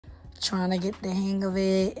trying to get the hang of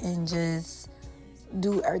it and just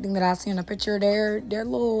do everything that I see in the picture. Their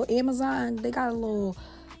little Amazon, they got a little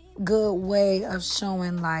good way of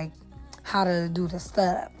showing like how to do the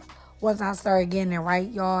stuff. Once I started getting it right,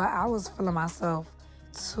 y'all, I was feeling myself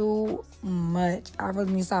too much. I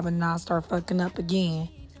really need to stop and not start fucking up again.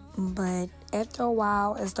 But after a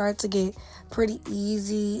while, it started to get pretty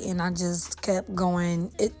easy, and I just kept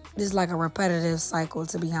going. It is like a repetitive cycle,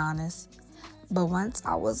 to be honest. But once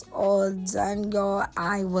I was all done, y'all,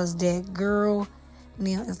 I was that girl.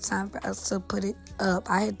 Now it's time for us to put it up.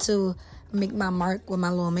 I had to make my mark with my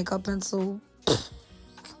little makeup pencil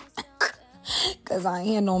because I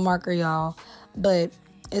ain't had no marker, y'all. But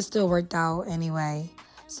it still worked out anyway.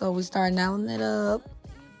 So we started nailing it up,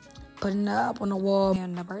 putting it up on the wall.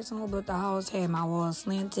 And the person who built the house had my wall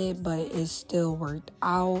slanted, but it still worked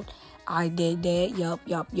out. I did that.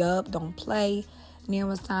 Yup. Don't play. Now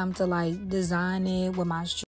it's time to like design it with my